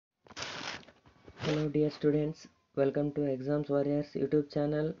Hello dear students, welcome to Exams Warriors YouTube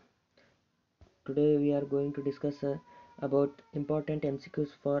channel. Today we are going to discuss about important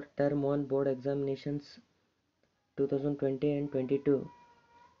MCQs for Term 1 Board Examinations 2020 and 22.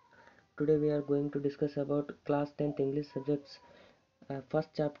 Today we are going to discuss about Class 10th English subjects,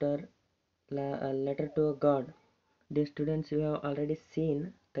 first chapter, Letter to a God. Dear students, you have already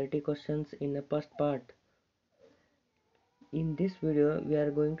seen 30 questions in the first part. In this video we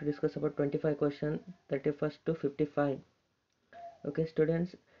are going to discuss about 25 questions, 31st to 55. Okay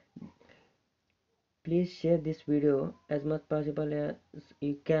students, please share this video as much possible as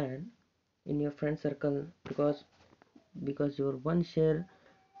you can in your friend circle, because your one share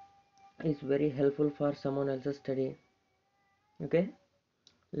is very helpful for someone else's study. Okay,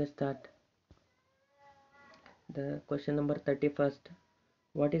 let's start. The question number 31st.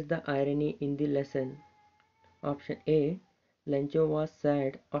 What is the irony in the lesson? Option A. Lencho was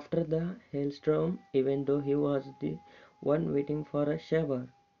sad after the hailstorm even though he was the one waiting for a shower.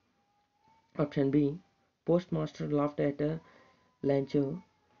 Option B. Postmaster laughed at Lencho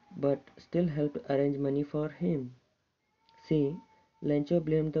but still helped arrange money for him. C. Lencho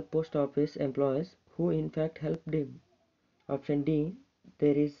blamed the post office employees who in fact helped him. Option D.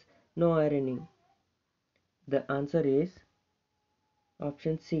 There is no irony. The answer is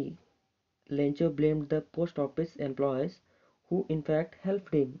option C. Lencho blamed the post office employees who in fact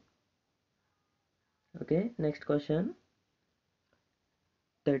helped him. Okay, next question.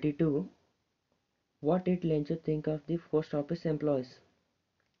 32. What did Lencho think of the post office employees?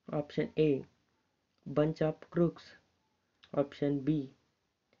 Option A. Bunch of crooks. Option B.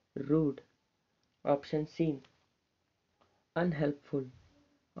 Rude. Option C. Unhelpful.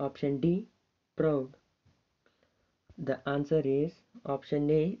 Option D. Proud. The answer is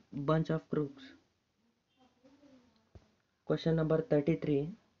option A. Bunch of crooks. Question number 33.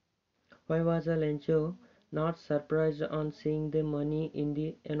 Why was Lencho not surprised on seeing the money in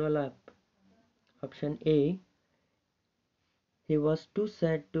the envelope? Option A. He was too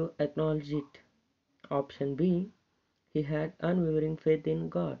sad to acknowledge it. Option B. He had unwavering faith in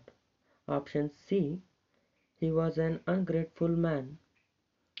God. Option C. He was an ungrateful man.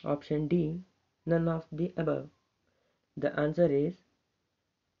 Option D. None of the above. The answer is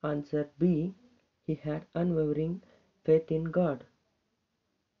answer B. He had unwavering faith in God.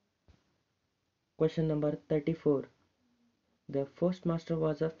 Question number 34. The postmaster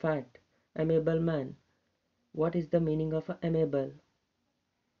was a fat, amiable man. What is the meaning of amiable?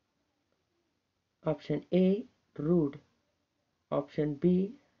 Option A. Rude. Option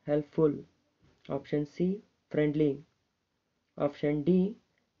B. Helpful. Option C. Friendly. Option D.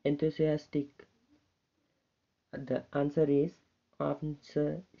 Enthusiastic. The answer is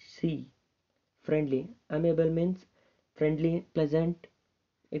answer C. Friendly. Amiable means friendly, pleasant.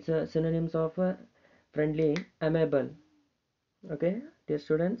 It's a synonyms of friendly, amiable. Okay, dear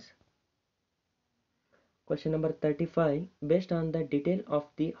students. Question number 35. Based on the detail of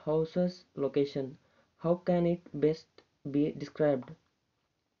the house's location, how can it best be described?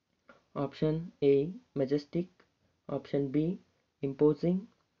 Option A. Majestic. Option B. Imposing.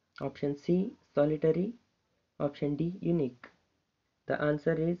 Option C. Solitary. Option D. Unique. The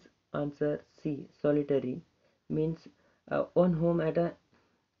answer is answer C. Solitary. Means one home at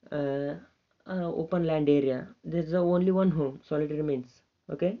a open land area. There's only one home. Solitary means.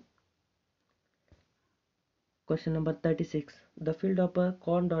 Okay. Question number 36. The field of a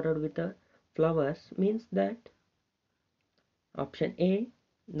corn dotted with flowers means that option A.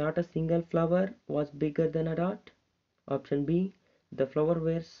 Not a single flower was bigger than a dot. Option B. The flowers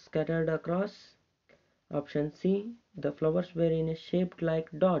were scattered across. Option C. The flowers were in a shaped like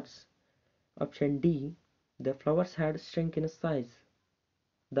dots. Option D. The flowers had shrunk in size.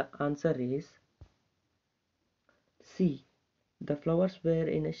 The answer is C. The flowers were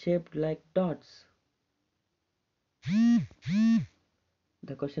in a shaped like dots.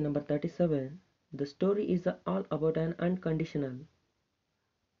 The question number 37. The story is all about an unconditional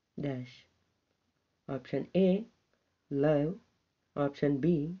dash. Option A. Love. Option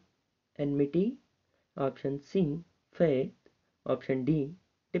B. Enmity. Option C. Faith. Option D.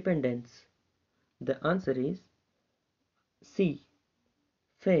 Dependence. The answer is C.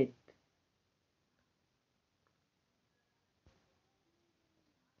 Faith.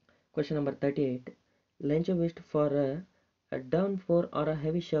 Question number 38. Lencho wished for a downpour or a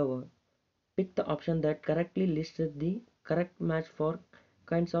heavy shower. Pick the option that correctly lists the correct match for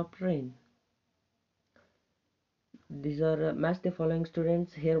kinds of rain. These are match the following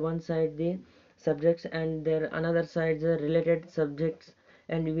students. Here one side the subjects and there another side the related subjects,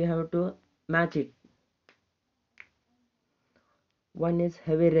 and we have to match it. One is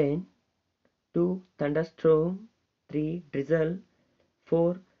heavy rain, 2. Thunderstorm. 3. Drizzle.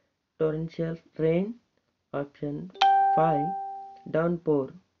 4. Torrential rain. Option 5.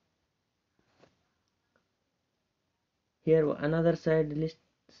 Downpour. Here another side list,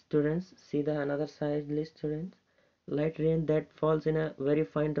 students. See the another side list, students. Light rain that falls in a very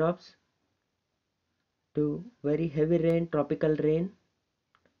fine drops. 2. Very heavy rain, tropical rain.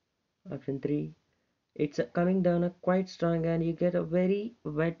 Option 3. It's coming down a quite strong and you get a very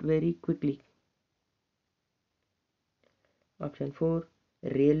wet very quickly. Option 4.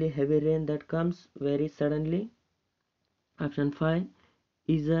 Really heavy rain that comes very suddenly. Option 5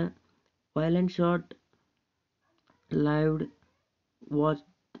 is a violent short lived watched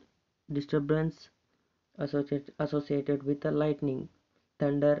disturbance associated with the lightning,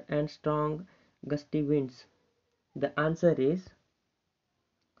 thunder and strong gusty winds. The answer is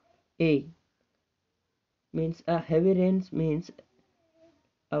A. Means a heavy rain means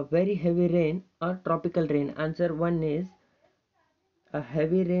a very heavy rain or tropical rain. Answer 1 is a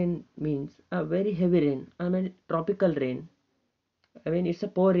heavy rain means a very heavy rain. I mean tropical rain. I mean it's a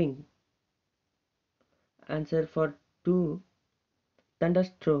pouring. Answer for 2,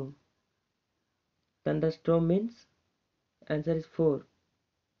 thunderstorm. Thunderstorm means answer is 4.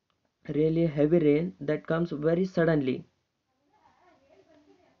 Really heavy rain that comes very suddenly.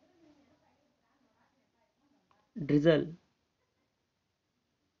 Drizzle.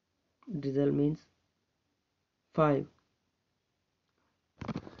 Drizzle means 5.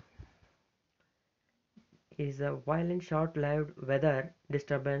 Is a violent short-lived weather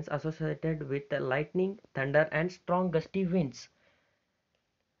disturbance associated with the lightning, thunder and strong gusty winds.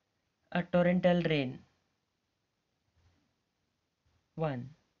 A torrential rain. 1.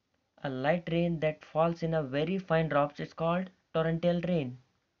 A light rain that falls in a very fine drops is called torrential rain.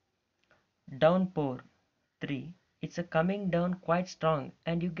 Downpour. 3. It's a coming down quite strong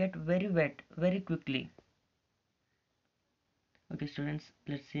and you get very wet very quickly. Okay students,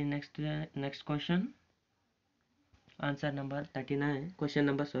 let's see next question. Answer number 39. Question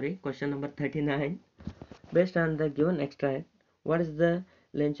number 39. Based on the given extract, what is the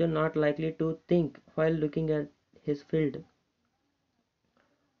Lencho not likely to think while looking at his field?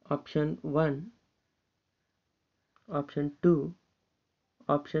 Option 1, option 2,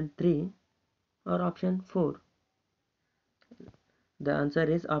 option 3 or option 4? The answer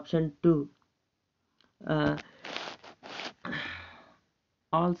is option 2. Uh,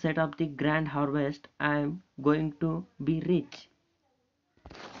 all set up the grand harvest, I am going to be rich.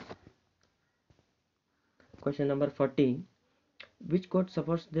 Question number 40. Which quote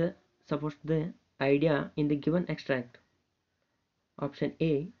supports the idea in the given extract? Option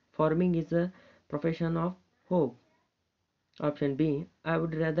A. Farming is a profession of hope. Option B. I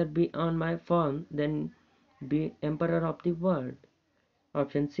would rather be on my farm than be emperor of the world.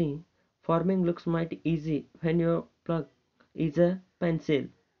 Option C. Farming looks mighty easy when your plug is a pencil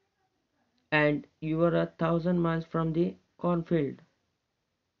and you are 1,000 miles from the cornfield.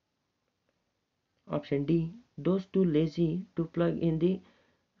 Option D. Those too lazy to plug in the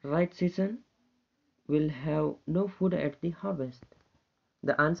right season will have no food at the harvest.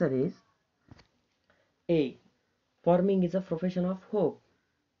 The answer is A. Farming is a profession of hope.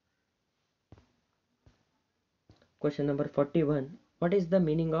 Question number 41. What is the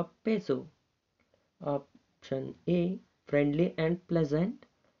meaning of peso? Option A. Friendly and pleasant.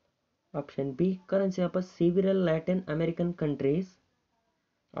 Option B. Currency of several Latin American countries.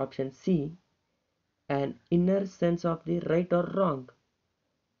 Option C. An inner sense of the right or wrong.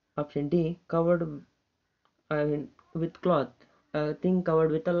 Option D. Covered with cloth. A thing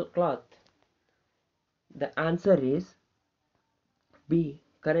covered with a cloth. The answer is B.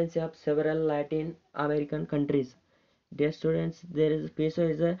 Currency of several Latin American countries. Dear students, there is peso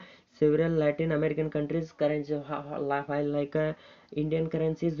is a several Latin American countries currency, while like Indian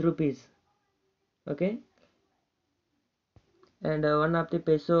currency is rupees. Okay, and one of the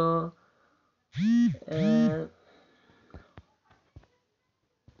peso. Uh,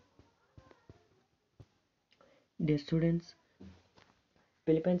 Dear students,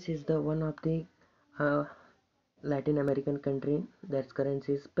 Philippines is the one of the uh, Latin American country that's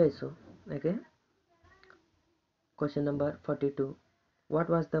currency is peso. Okay. Question number 42. What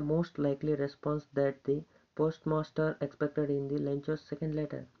was the most likely response that the postmaster expected in the Lencho's second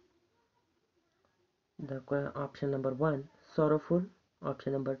letter? The option number 1, sorrowful.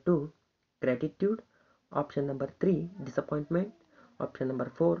 Option number 2, gratitude. Option number 3, disappointment. Option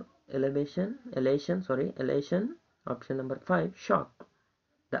number 4, elation. Option number 5, shock.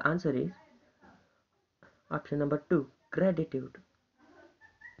 The answer is option number 2, gratitude.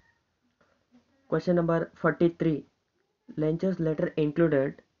 Question number 43. Lencho's letter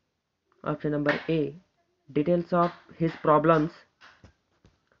included Option number A, details of his problems.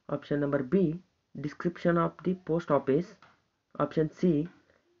 Option number B, description of the post office. Option C,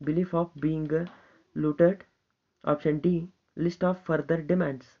 belief of being looted. Option D, list of further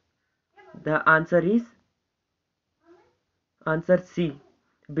demands. The answer is answer C,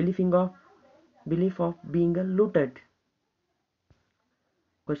 belief of being looted.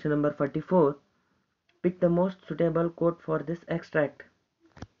 Question number 44. Pick the most suitable quote for this extract.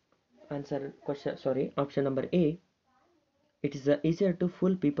 Option number A. It is easier to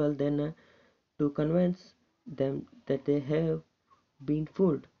fool people than to convince them that they have been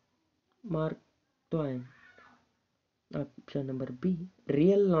fooled. Mark Twain. Option number B.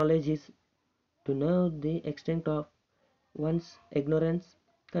 Real knowledge is to know the extent of one's ignorance.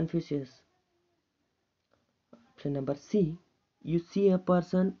 Confucius. Option number C. You see a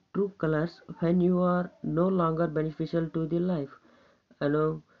person true colors when you are no longer beneficial to the life.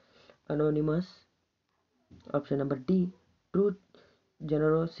 Anonymous. Option number D. True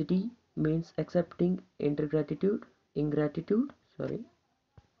generosity means accepting ingratitude.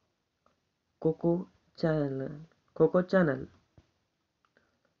 Coco Channel. Coco Channel.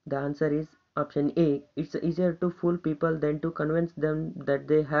 The answer is option A. It's easier to fool people than to convince them that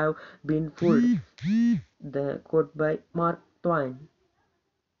they have been fooled. The quote by Mark Twain.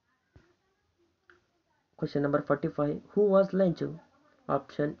 Question number 45. Who was Lencho?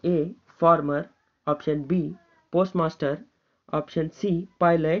 Option A. Farmer. Option B. Postmaster. Option C.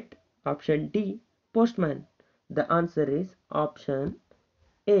 Pilot. Option D. Postman. The answer is option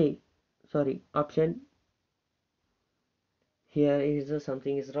A. Option. Here is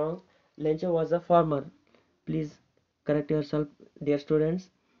something is wrong. Lencho was a farmer. Please correct yourself, dear students.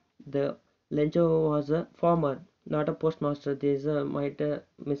 The Lencho was a farmer, not a postmaster. There is a might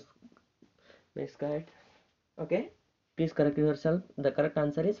misguide. Okay, please correct yourself. The correct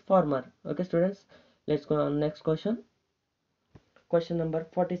answer is farmer. Okay, students, let's go on next question. Question number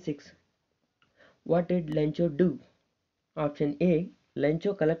 46. What did Lencho do? Option A.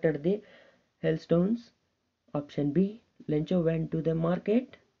 Lencho collected the hailstones. Option B. Lencho went to the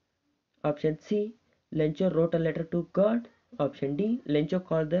market. Option C. Lencho wrote a letter to God. Option D. Lencho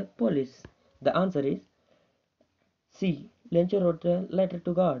called the police. The answer is C. Lencho wrote a letter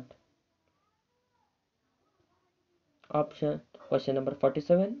to God. Question number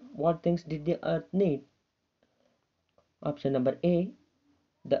 47. What things did the earth need? Option number A.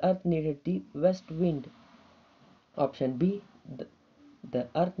 The earth needed the west wind. Option B. The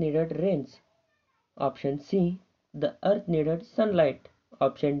earth needed rains. Option C. The earth needed sunlight.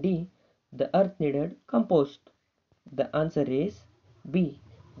 Option D. The earth needed compost. The answer is B.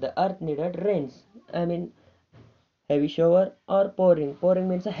 The earth needed rains. I mean heavy shower or pouring. Pouring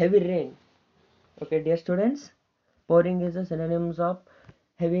means a heavy rain. Okay, dear students. Pouring is a synonyms of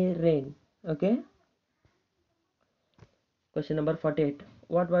heavy rain. Okay. Question number 48.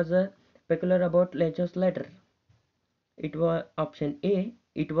 What was peculiar about Lencho's letter? It was option A.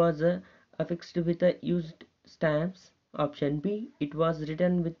 It was affixed with used stamps. Option B. It was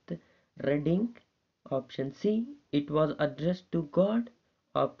written with red ink. Option C. It was addressed to God.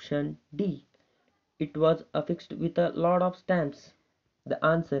 Option D. It was affixed with a lot of stamps. The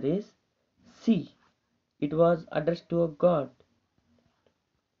answer is C. It was addressed to a God.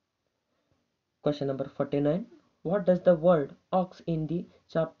 Question number 49. What does the word ox in the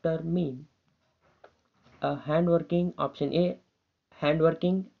chapter mean? A handworking. Option A.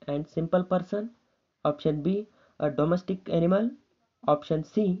 Handworking and simple person. Option B. A domestic animal. Option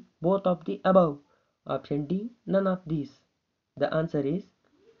C. Both of the above. Option D. None of these. The answer is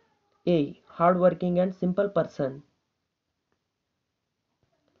A. Hardworking and simple person.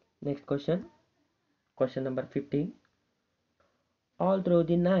 Next question. Question number 15. All through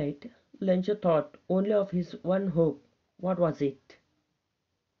the night, Lencho thought only of his one hope. What was it?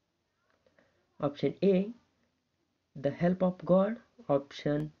 Option A. The help of God.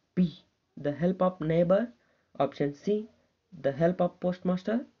 Option B. The help of neighbor. Option C. The help of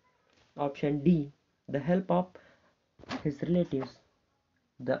postmaster. Option D. The help of his relatives.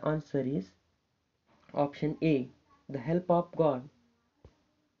 The answer is option A. The help of God.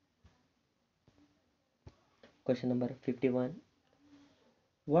 Question number 51.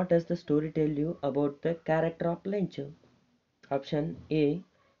 What does the story tell you about the character of Lencho? Option A.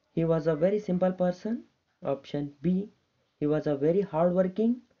 He was a very simple person. Option B. He was a very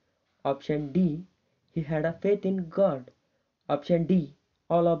hardworking. Option D. He had a faith in God. Option D.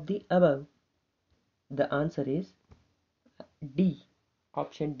 All of the above. The answer is D.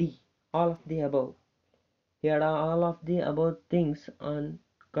 Option D. All of the above. He had all of the above things on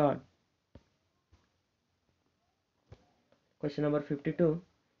God. Question number 52.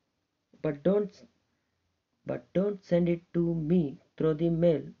 but don't send it to me through the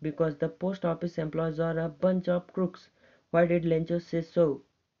mail because the post office employees are a bunch of crooks. Why did Lencho say so?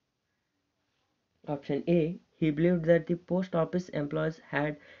 Option A. He believed that the post office employees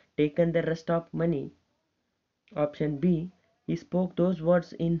had taken the rest of money. Option B. He spoke those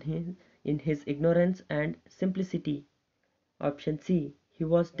words in his ignorance and simplicity. Option C. He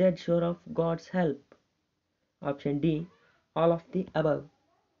was dead sure of God's help. Option D. All of the above.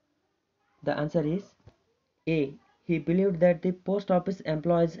 The answer is A. He believed that the post office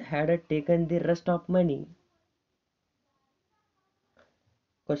employees had taken the rest of money.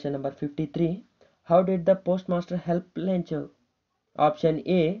 Question number 53. How did the postmaster help Lencho? Option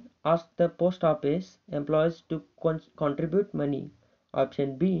A. Asked the post office employees to contribute money.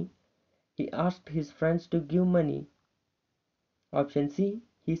 Option B. He asked his friends to give money. Option C.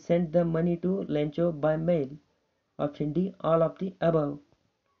 He sent the money to Lencho by mail. Option D. All of the above.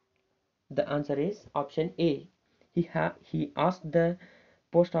 The answer is option A. He asked the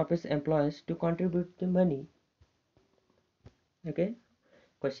post office employees to contribute the money. Okay.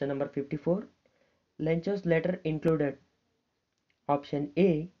 Question number 54. Lencho's letter included option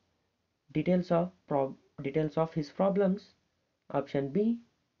A. Details of his problems. Option B.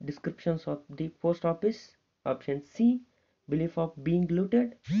 Descriptions of the post office. Option C. Belief of being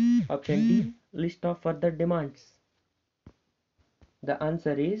looted. Option D. List of further demands. The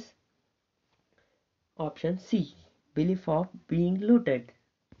answer is option C. Belief of being looted.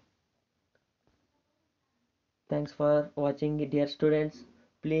 Thanks for watching, dear students.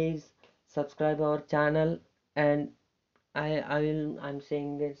 Please subscribe our channel, and I'm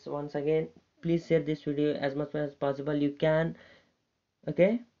saying this once again. Please share this video as much as possible you can.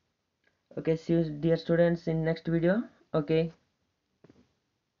 Okay. See you, dear students, in next video. Okay.